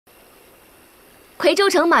夔州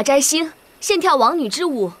城马摘星现跳王女之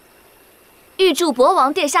舞，预祝博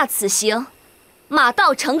王殿下此行马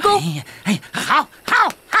到成功。好。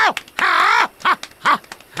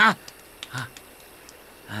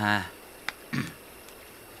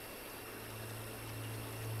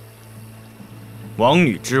王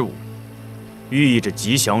女之舞，寓意着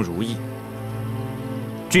吉祥如意。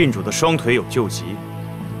郡主的双腿有旧疾，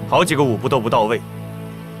好几个舞步都不到位，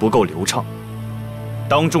不够流畅。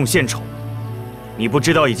当众献丑，你不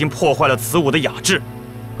知道已经破坏了此舞的雅致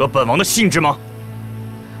和本王的兴致吗？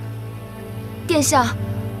殿下，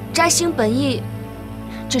摘星本意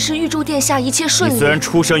只是预祝殿下一切顺利。你虽然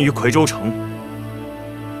出身于夔州城，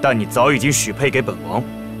但你早已经许配给本王，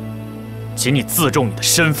请你自重你的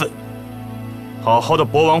身份。好好的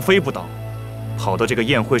博王妃不当，跑到这个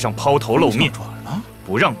宴会上抛头露面，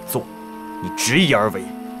不让你做，你执意而为。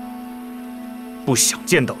不想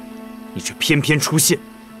见到你，你却偏偏出现。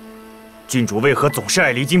郡主为何总是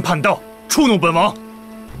爱离经叛道，触怒本王？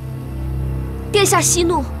殿下息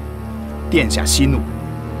怒。殿下息怒，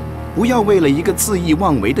不要为了一个恣意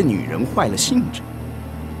妄为的女人坏了兴致。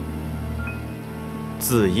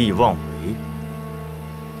恣意妄为，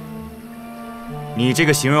你这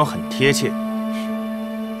个形容很贴切。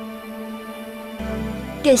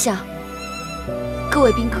殿下，各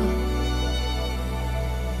位宾客，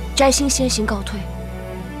摘星先行告退。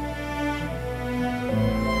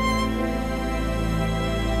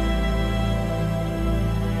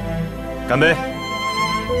干杯！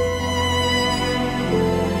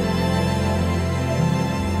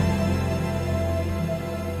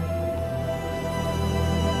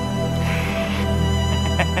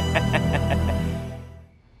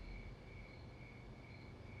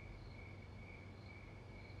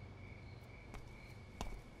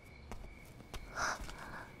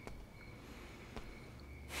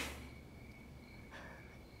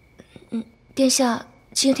殿下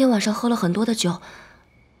今天晚上喝了很多的酒，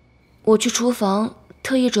我去厨房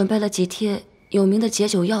特意准备了几帖有名的解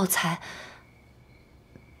酒药材，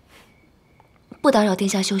不打扰殿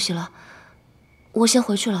下休息了，我先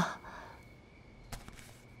回去了。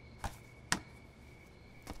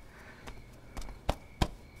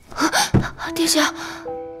殿下，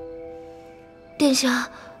殿下，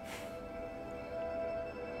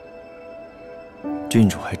郡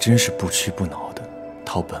主还真是不屈不挠的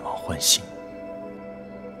讨本王欢心。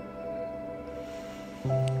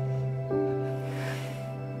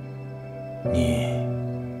你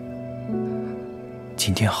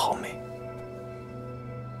今天好美，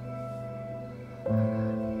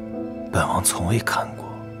本王从未看过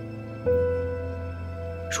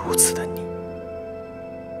如此的你。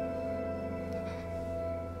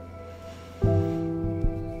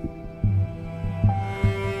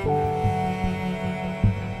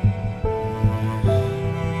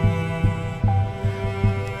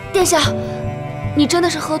殿下，你真的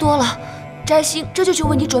是喝多了。摘星这就去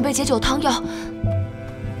为你准备解酒汤药。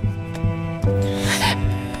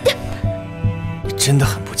你真的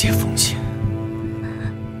很不解风情。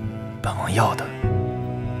本王要的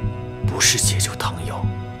不是解酒汤药，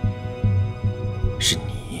是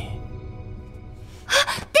你。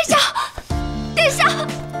殿下，殿下，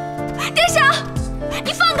殿下，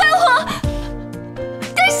你放开我！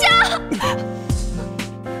殿下，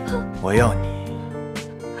我要你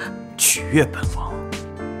取悦本王。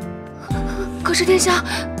可是殿下，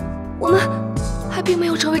我们还并没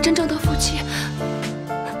有成为真正的夫妻。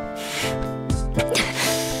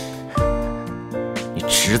你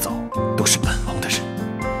迟早都是本王的人。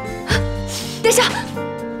殿下，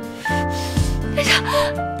殿下，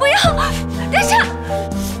不要！殿下，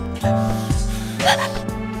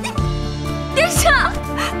殿下，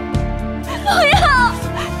不要！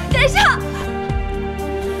殿下，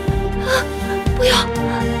不要！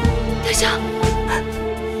殿下。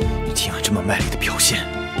听了这么卖力的表现，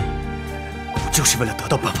不就是为了得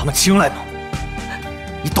到本王的青睐吗？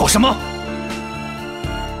你抖什么？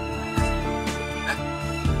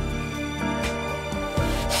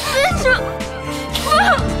殿下，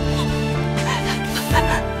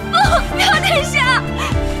不要！殿下！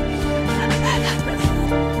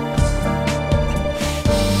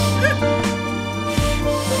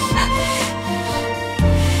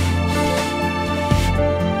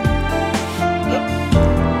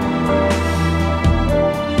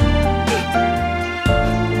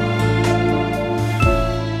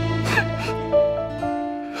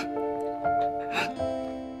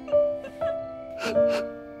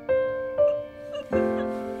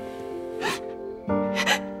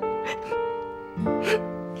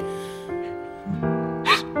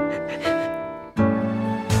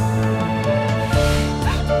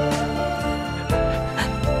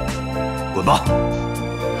滚吧！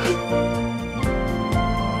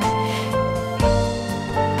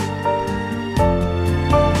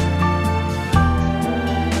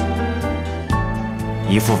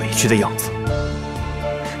一副委屈的样子，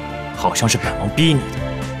好像是本王逼你的。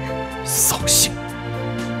扫兴！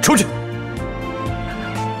出去！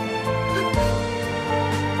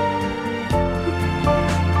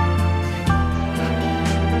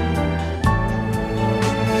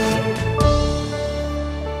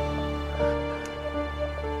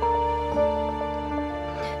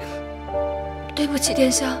对不起，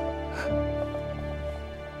殿下。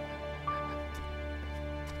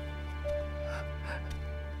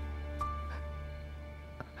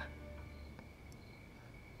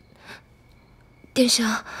殿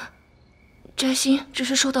下，摘星只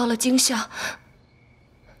是受到了惊吓。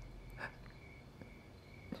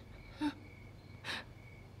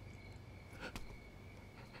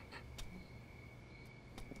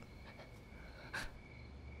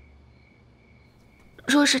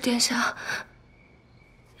若是殿下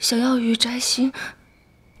想要与摘星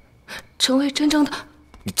成为真正的……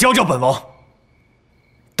你教教本王，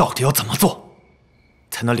到底要怎么做，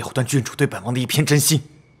才能了断郡主对本王的一片真心？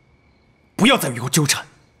不要再与我纠缠。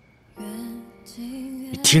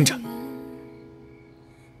你听着，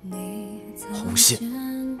红线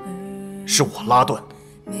是我拉断的。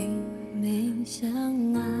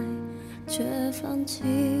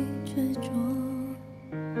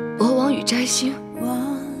博王与摘星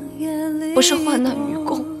不是患难与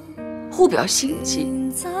共，互表心迹，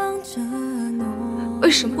为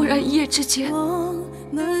什么忽然一夜之间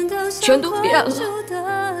全都变了？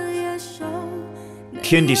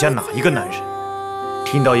天底下哪一个男人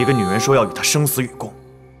听到一个女人说要与他生死与共，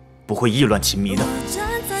不会意乱情迷呢？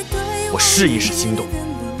我是一时心动，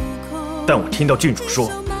但我听到郡主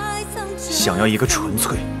说想要一个纯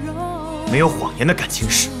粹、没有谎言的感情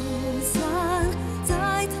时，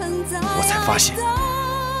我才发现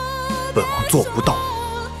本王做不到。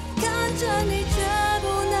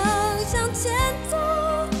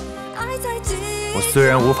我虽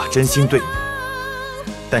然无法真心对你，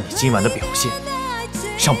但你今晚的表现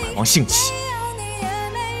让本王兴起，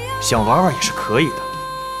想玩玩也是可以的。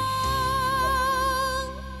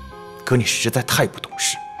可你实在太不懂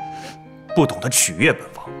事，不懂得取悦本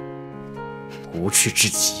王，无趣至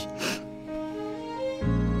极。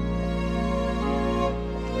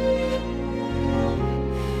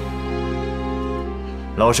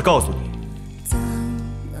老实告诉你，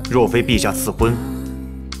若非陛下赐婚，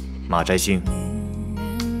马摘星，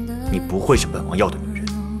你不会是本王要的女人。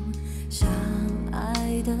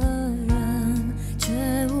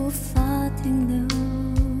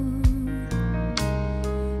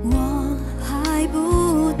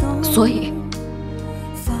所以，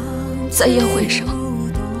在宴会上，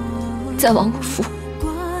在王府，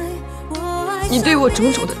你对我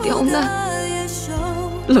种种的刁难、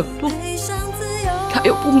冷落，还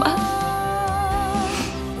有不满，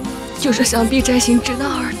就是想逼摘星知难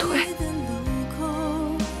而退。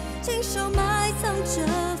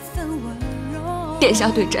殿下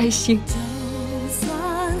对摘星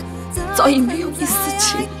早已没有一丝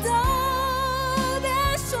情意。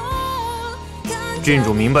郡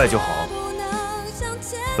主明白就好，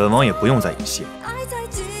本王也不用再演戏了。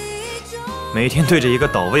每天对着一个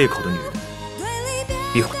倒胃口的女人，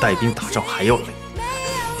比我带兵打仗还要累。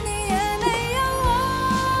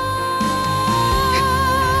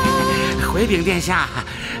回禀殿下，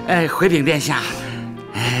回禀殿下，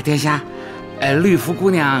殿下，绿福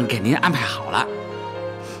姑娘给您安排好了。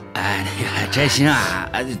那个摘星啊，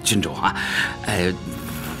郡主啊，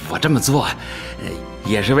我这么做，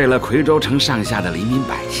也是为了夔州城上下的黎民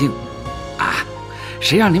百姓，啊，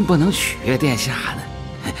谁让您不能取悦殿下呢？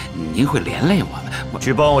您会连累我们。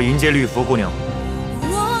去帮我迎接绿福姑娘。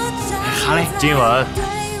好嘞，今晚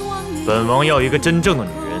本王要一个真正的女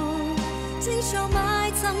人。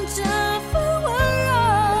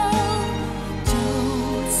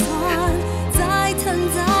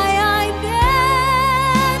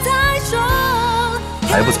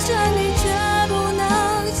还不走？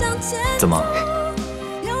怎么？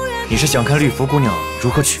你是想看绿福姑娘如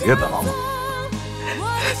何取悦本王吗？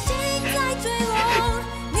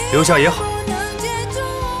留下也好，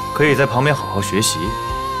可以在旁边好好学习，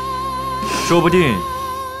说不定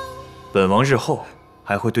本王日后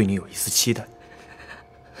还会对你有一丝期待。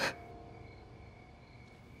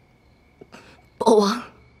博王，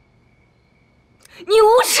你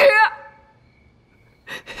无耻！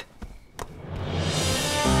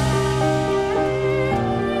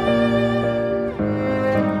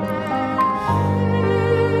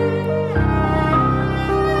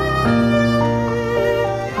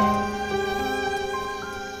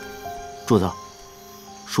主子，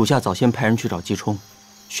属下早先派人去找吉冲，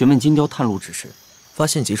询问金雕探路之事，发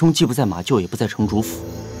现吉冲既不在马厩，也不在城主府，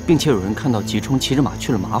并且有人看到吉冲骑着马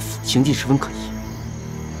去了马府，行迹十分可疑。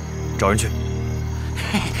找人去。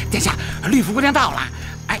殿下，绿服姑娘到了。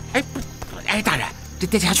大人，这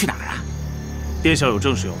殿下去哪儿啊？殿下有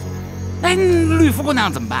正事要做。绿服姑娘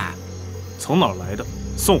怎么办？从哪儿来的，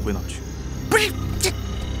送回哪儿去。不是，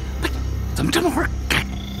怎么这么会儿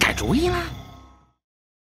改主意了？